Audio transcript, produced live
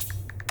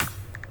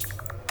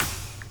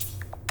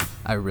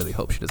I really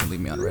hope she doesn't leave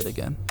me on red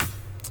again.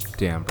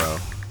 Damn, bro.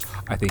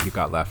 I think you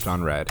got left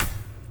on red.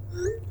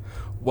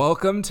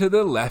 Welcome to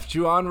the Left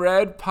You on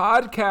Red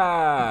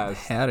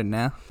podcast. Howdy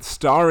now.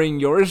 Starring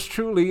yours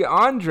truly,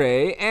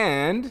 Andre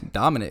and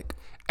Dominic.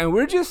 And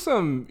we're just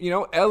some,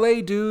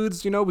 LA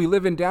dudes, we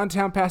live in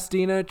downtown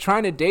Pasadena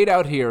trying to date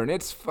out here, and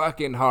it's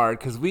fucking hard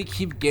because we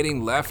keep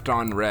getting left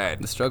on red.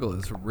 The struggle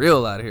is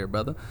real out here,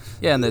 brother.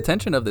 Yeah, and the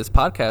intention of this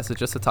podcast is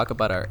just to talk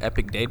about our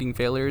epic dating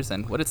failures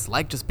and what it's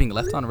like just being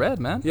left on red,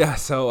 man. Yeah,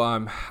 so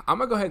I'm going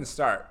to go ahead and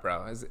start,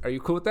 bro. Are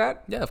you cool with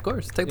that? Yeah, of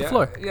course. Take the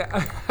floor.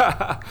 Yeah.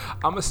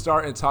 I'm going to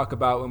start and talk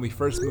about when we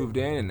first moved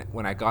in and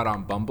when I got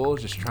on Bumble,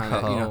 just trying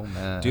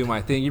to, do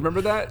my thing. You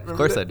remember that? Of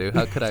course I do.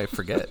 How could I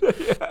forget?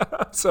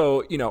 Yeah.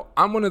 So,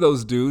 I'm one of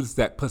those dudes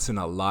that puts in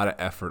a lot of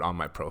effort on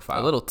my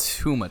profile. A little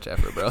too much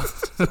effort, bro.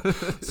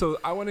 So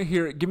I want to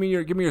hear, give me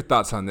your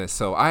thoughts on this.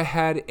 So I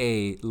had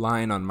a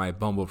line on my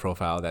Bumble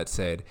profile that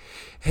said,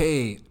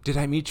 "Hey, did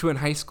I meet you in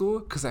high school?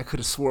 Because I could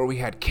have swore we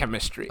had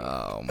chemistry."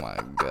 Oh my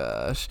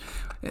gosh.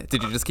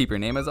 Did you just keep your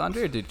name as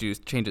Andre or did you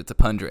change it to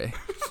Pundre?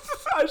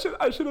 I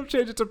should have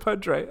changed it to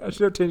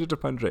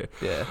Pundre.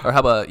 Yeah. Or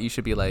how about you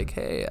should be like,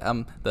 "Hey,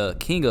 I'm the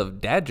king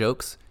of dad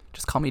jokes.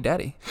 Just call me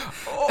daddy."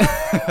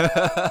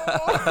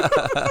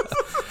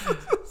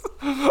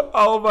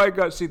 Oh my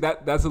gosh. See,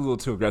 that's a little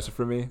too aggressive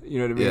for me. You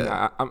know what I mean?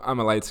 Yeah. I'm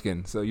a light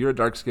skin. So you're a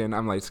dark skin.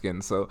 I'm light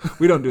skin. So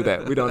we don't do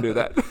that.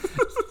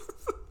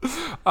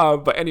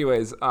 But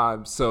anyways,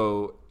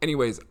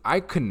 I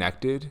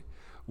connected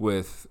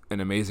with an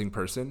amazing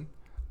person.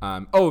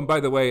 And by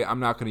the way, I'm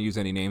not going to use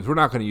any names. We're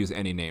not going to use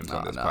any names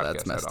on this podcast.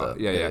 That's messed at all. up.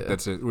 Yeah.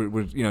 That's it.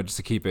 We're just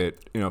to keep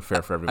it,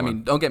 fair for everyone. I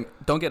mean,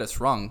 don't get us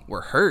wrong.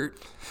 We're hurt,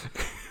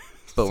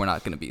 but we're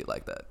not going to be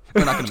like that.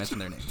 We're not going to mention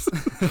their names.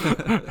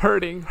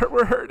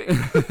 We're hurting.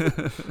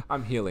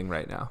 I'm healing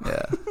right now.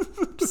 Yeah,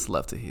 just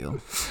love to heal.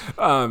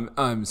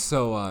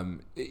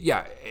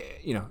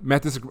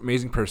 Met this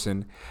amazing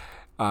person.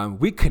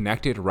 We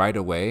connected right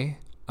away.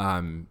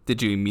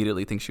 Did you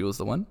immediately think she was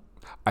the one?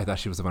 I thought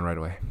she was the one right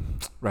away.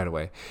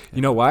 Yeah.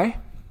 You know why?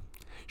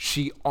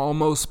 She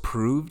almost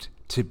proved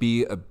to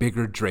be a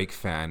bigger Drake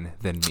fan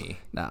than me.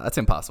 Nah, that's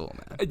impossible,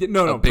 man.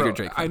 No, bigger bro,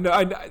 Drake fan.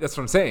 I know. That's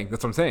what I'm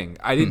saying.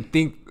 I didn't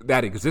think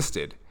that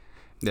existed.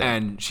 Yeah.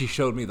 And she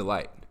showed me the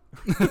light.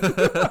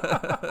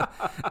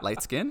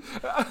 Light skin?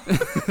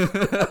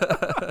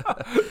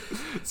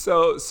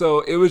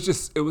 So it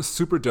was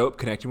super dope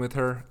connecting with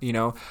her,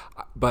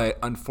 but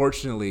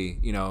unfortunately,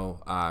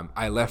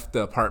 I left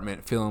the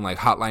apartment feeling like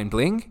Hotline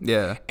Bling,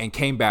 and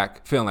came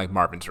back feeling like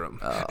Marvin's Room.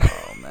 Oh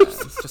man,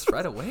 just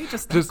right away,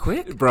 just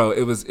quick, bro.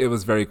 It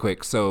was very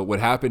quick. So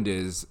what happened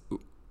is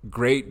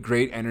great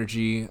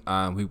energy.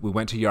 We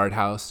went to Yard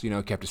House,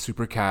 kept it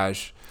super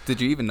cash. Did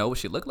you even know what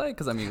she looked like?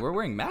 Because, we're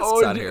wearing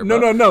masks out here,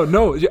 bro. No.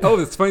 Oh,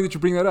 it's funny that you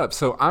bring that up.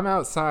 So I'm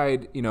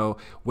outside,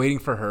 waiting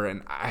for her,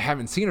 and I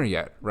haven't seen her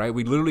yet, right?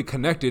 We literally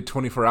connected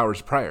 24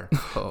 hours prior.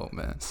 Oh,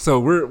 man. So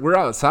we're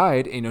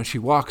outside, and, she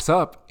walks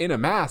up in a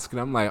mask,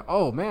 and I'm like,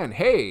 oh, man,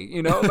 hey,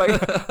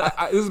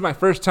 this is my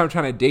first time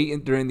trying to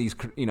date during these,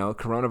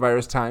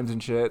 coronavirus times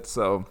and shit.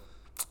 So,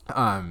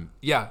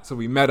 so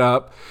we met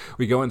up.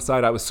 We go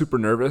inside. I was super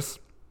nervous.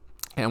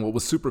 And what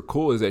was super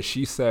cool is that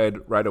she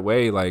said right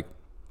away, like,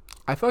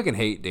 I fucking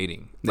hate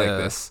dating like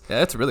this.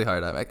 Yeah, it's really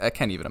hard. I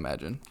can't even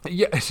imagine.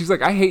 Yeah, she's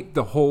like, I hate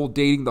the whole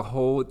dating,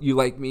 you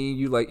like me,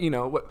 you like,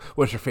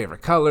 what's your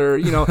favorite color?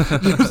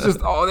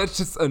 That's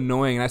just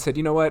annoying. And I said,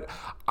 you know what?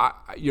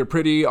 You're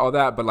pretty, all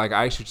that, but like,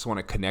 I should just want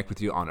to connect with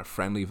you on a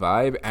friendly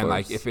vibe. And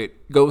like, if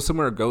it goes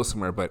somewhere,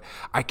 but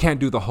I can't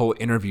do the whole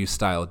interview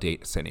style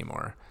dates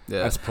anymore.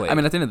 Yeah. That's played. I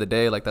mean, at the end of the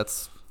day, like,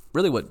 that's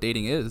really what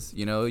dating is.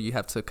 You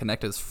have to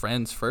connect as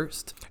friends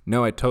first.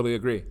 No, I totally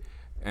agree.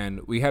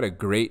 And we had a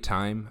great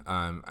time.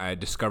 I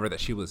discovered that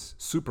she was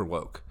super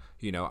woke.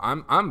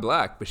 I'm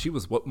black, but she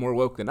was more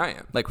woke than I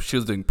am. Like she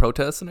was doing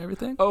protests and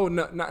everything? Oh,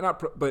 no, not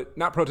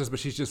protests, but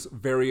she's just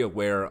very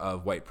aware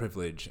of white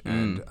privilege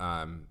and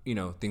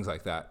things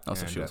like that. Oh,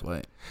 so she was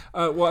white.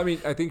 Well, I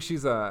mean, I think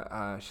she's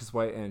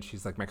white and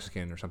she's like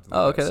Mexican or something.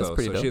 Oh, like okay, that. that's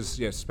pretty dope.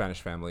 She has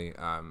Spanish family.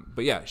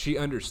 But yeah, she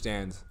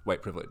understands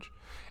white privilege.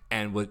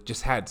 And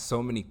just had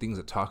so many things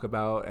to talk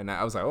about. And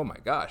I was like, oh my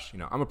gosh,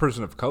 I'm a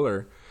person of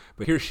color,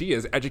 but here she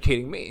is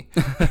educating me,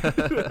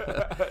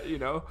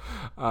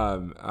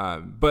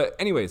 But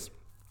anyways,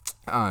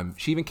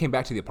 she even came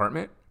back to the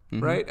apartment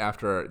right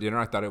after dinner.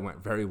 I thought it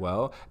went very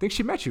well. I think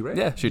she met you, right?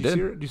 Yeah, she did.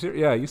 Did you see her?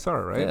 Yeah, you saw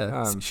her, right?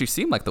 Yeah, she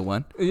seemed like the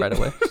one right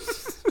away.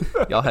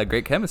 Y'all had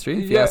great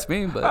chemistry, if you ask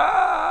me.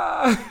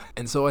 But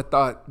and so I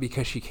thought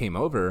because she came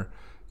over,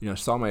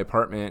 saw my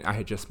apartment.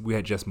 We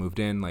had just moved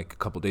in like a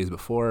couple days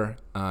before.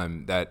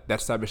 That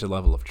established a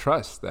level of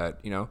trust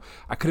that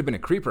I could have been a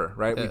creeper,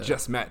 right? We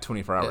just met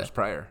 24 hours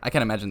prior. I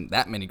can't imagine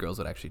that many girls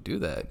would actually do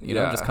that.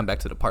 Just come back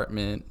to the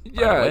apartment.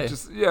 Yeah,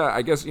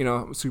 I guess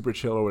super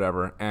chill or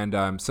whatever.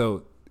 And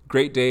so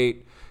great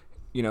date.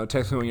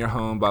 Text me when you're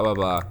home. Blah blah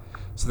blah.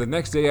 So the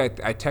next day I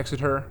texted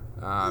her.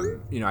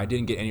 I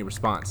didn't get any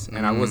response,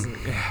 and I wasn't.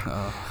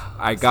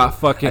 I got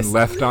fucking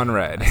left on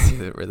red. I see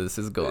where this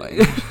is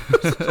going.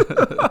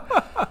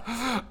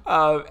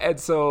 And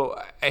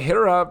so I hit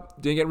her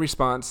up, didn't get a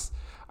response.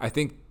 I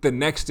think the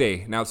next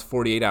day, now it's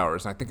 48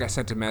 hours. I think I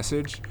sent a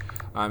message,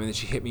 and then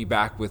she hit me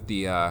back with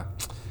the,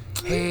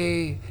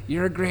 hey,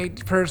 you're a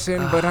great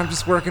person, but I'm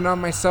just working on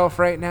myself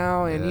right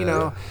now, and you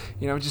know,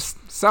 just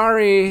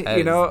sorry, That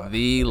you know. is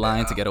the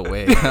line to get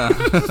away.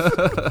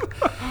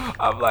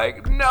 I'm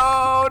like,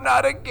 no,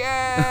 not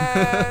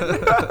again.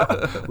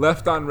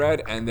 Left on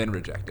red and then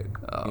rejected.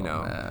 Oh,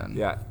 man.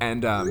 Yeah,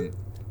 and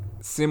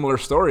similar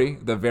story.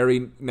 The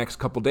very next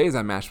couple days,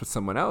 I matched with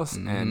someone else,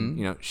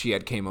 and she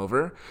had came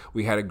over.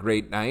 We had a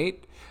great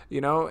night.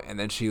 And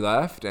then she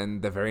left,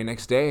 and the very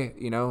next day,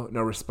 no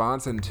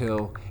response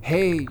until,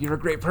 hey, you're a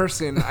great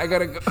person. I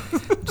gotta go.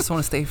 Just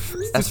want to stay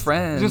as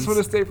friends. Just want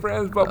to stay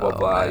friends, blah, blah,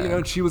 blah. Man.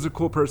 And she was a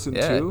cool person,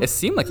 too. It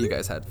seemed like you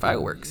guys had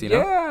fireworks,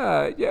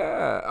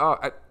 Yeah. Oh,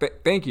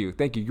 thank you.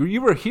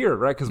 You were here,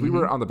 right? Because we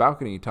were on the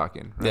balcony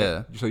talking, right?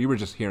 Yeah. So you were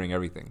just hearing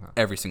everything. Huh?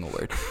 Every single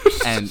word.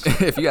 And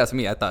if you ask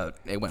me, I thought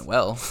it went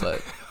well,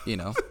 but,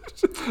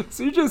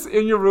 So you're just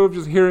in your room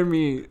just hearing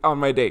me on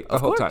my date the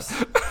whole time.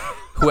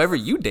 Whoever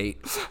you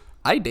date,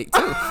 I date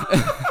too.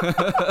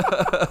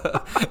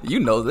 You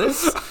know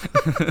this.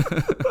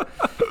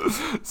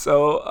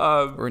 So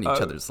we're in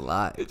each other's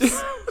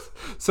lives.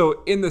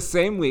 So in the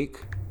same week,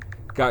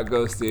 got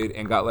ghosted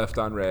and got left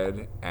on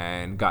red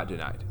and got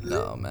denied.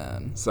 Oh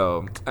man.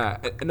 So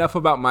enough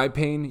about my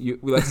pain.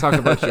 Let's talk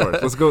about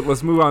yours.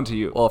 Let's move on to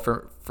you. Well,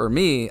 for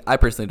me, I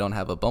personally don't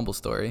have a Bumble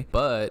story,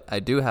 but I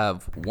do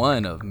have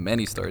one of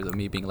many stories of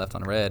me being left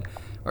on red,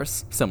 or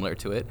similar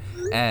to it.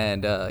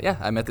 And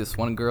I met this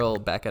one girl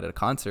back at a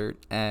concert,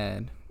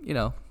 and we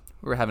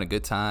were having a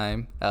good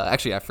time.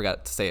 Actually, I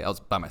forgot to say I was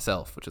by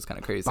myself, which is kind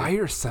of crazy. By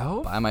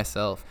yourself? By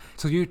myself.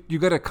 So you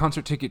got a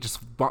concert ticket, just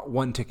bought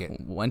one ticket?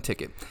 One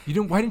ticket.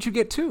 Why didn't you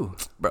get two?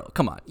 Bro,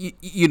 come on.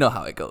 You know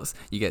how it goes.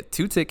 You get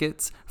 2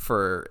 tickets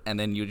and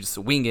then you just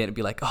wing it and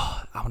be like,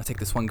 oh, I want to take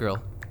this one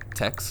girl.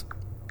 Text.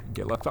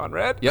 Get left on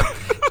red? Yep.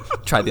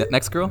 Try the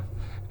next girl.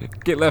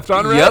 Get left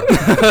on red?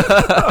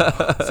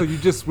 Yep. So you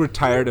just were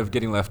tired of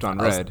getting left on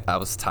red. I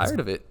was tired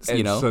of it,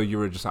 and so you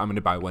were just, I'm going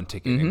to buy one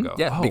ticket and go.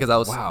 Yeah, because I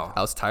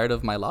was tired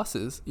of my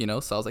losses, so I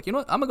was like, you know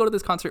what, I'm going to go to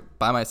this concert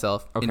by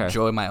myself,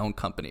 enjoy my own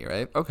company,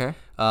 right? Okay.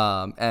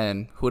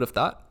 And who would have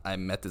thought? I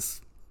met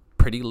this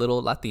pretty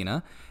little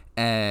Latina,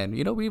 and,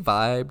 we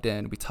vibed,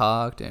 and we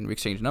talked, and we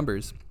exchanged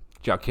numbers.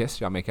 Did y'all kiss?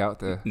 Y'all make out?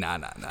 Nah.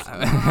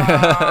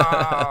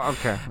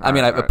 Okay.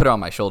 I put her on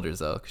my shoulders,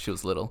 though, because she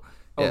was little.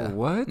 Yeah. Oh,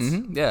 what?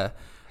 Mm-hmm, yeah.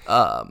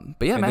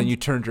 But yeah, and man. then you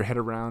turned your head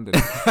around. And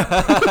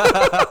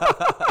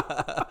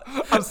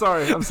I'm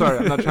sorry. I'm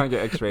not trying to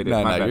get X-rated.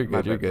 No, you're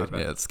good.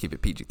 Yeah, let's keep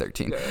it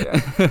PG-13.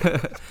 Yeah.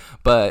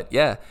 But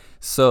yeah,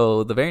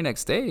 so the very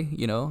next day,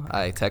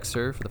 I text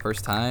her for the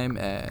first time,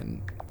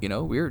 and we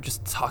were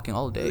just talking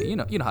all day. You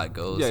know how it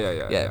goes.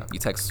 Yeah. You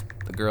text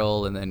the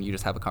girl, and then you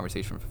just have a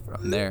conversation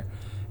from there.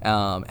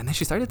 And then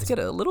she started to get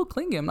a little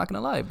clingy. I'm not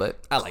gonna lie,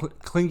 but I like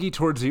clingy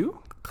towards you.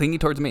 Clingy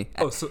towards me.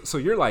 Oh, so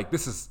you're like,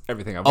 this is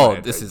everything I wanted.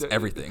 Oh, this is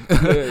everything.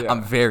 Yeah.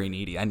 I'm very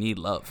needy. I need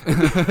love.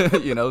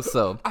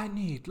 So. I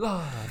need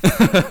love.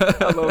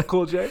 Hello,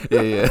 Cool J.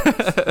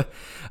 Yeah.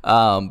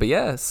 But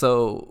yeah,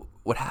 so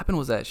what happened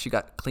was that she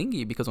got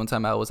clingy because one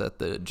time I was at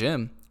the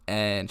gym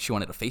and she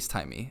wanted to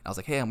FaceTime me. I was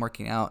like, hey, I'm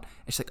working out.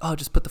 And she's like, oh,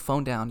 just put the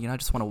phone down. I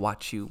just want to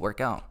watch you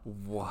work out.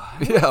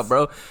 What? Yeah,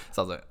 bro.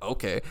 So I was like,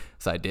 okay.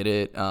 So I did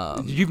it.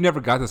 You've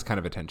never got this kind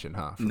of attention,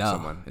 huh? From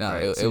someone. No.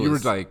 Right? So you were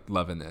like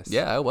loving this.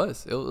 Yeah, I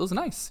was. It was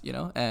nice,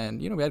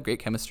 and, we had great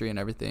chemistry and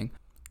everything.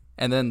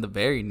 And then the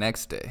very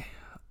next day,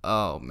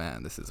 oh,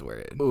 man, this is where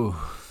it... Ooh,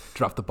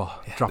 drop the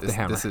ball. Yeah, drop the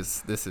hammer.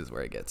 This is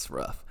where it gets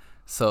rough.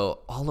 So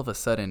all of a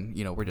sudden,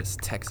 we're just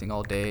texting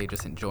all day,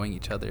 just enjoying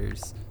each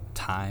other's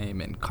time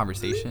and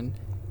conversation.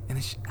 And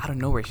then out of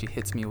nowhere, she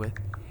hits me with,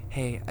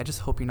 hey, I just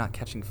hope you're not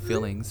catching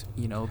feelings,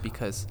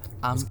 because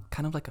I'm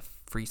kind of like a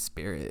free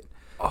spirit.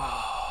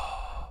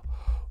 Oh,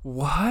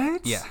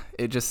 what? Yeah,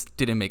 it just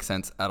didn't make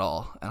sense at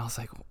all. And I was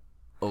like,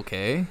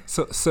 okay.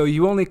 So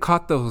you only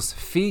caught those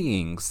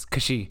feelings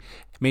because she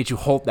made you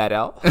hold that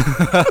L?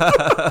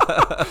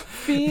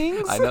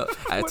 Feelings? I know.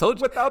 I told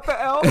you. Without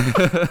the L?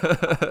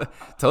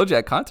 Told you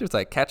at concerts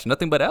I catch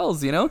nothing but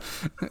L's,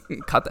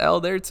 Caught the L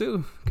there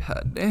too.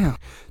 God damn.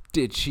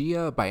 Did she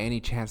by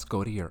any chance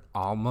go to your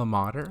alma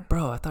mater?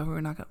 Bro, I thought we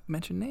were not going to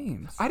mention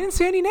names. I didn't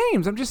say any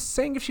names. I'm just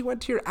saying if she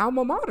went to your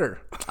alma mater.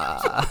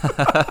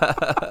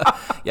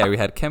 Yeah, we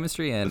had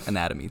chemistry and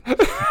anatomy.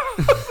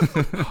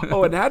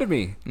 Oh,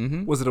 anatomy.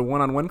 Mm-hmm. Was it a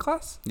one-on-one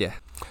class? Yeah.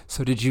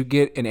 So did you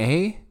get an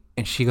A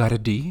and she got a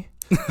D?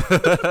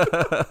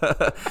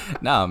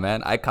 Nah,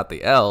 man. I caught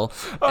the L,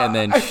 and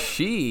then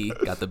she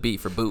got the B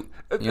for boot,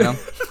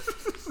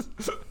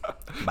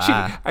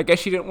 Bye. I guess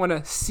she didn't want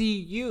to see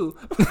you.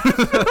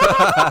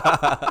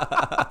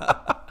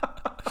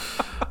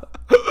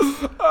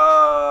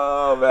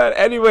 Oh, man.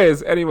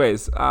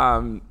 Anyways.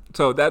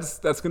 So that's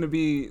going to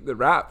be the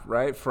wrap,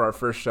 right, for our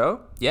first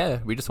show? Yeah,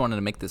 we just wanted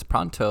to make this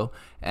pronto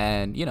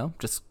and,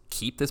 just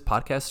keep this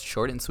podcast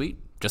short and sweet,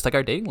 just like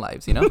our dating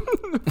lives,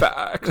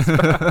 Facts.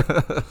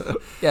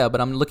 Yeah,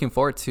 but I'm looking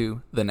forward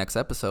to the next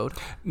episode.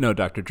 No,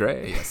 Dr.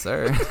 Dre. Yes,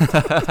 sir.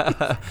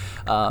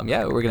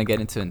 Yeah, we're gonna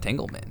get into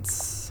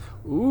entanglements.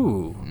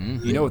 Ooh,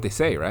 you know what they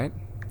say, right?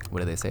 What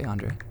do they say,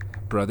 Andre?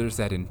 Brothers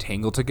that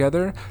entangle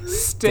together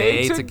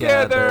stay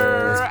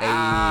together.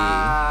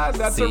 Hey.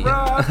 That's See a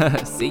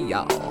wrap. See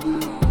y'all.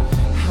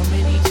 How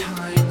many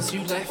times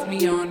you left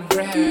me on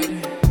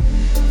red?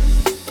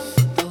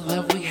 The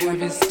love we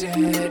have is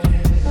dead.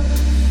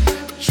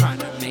 Trying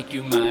to make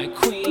you my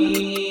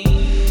queen.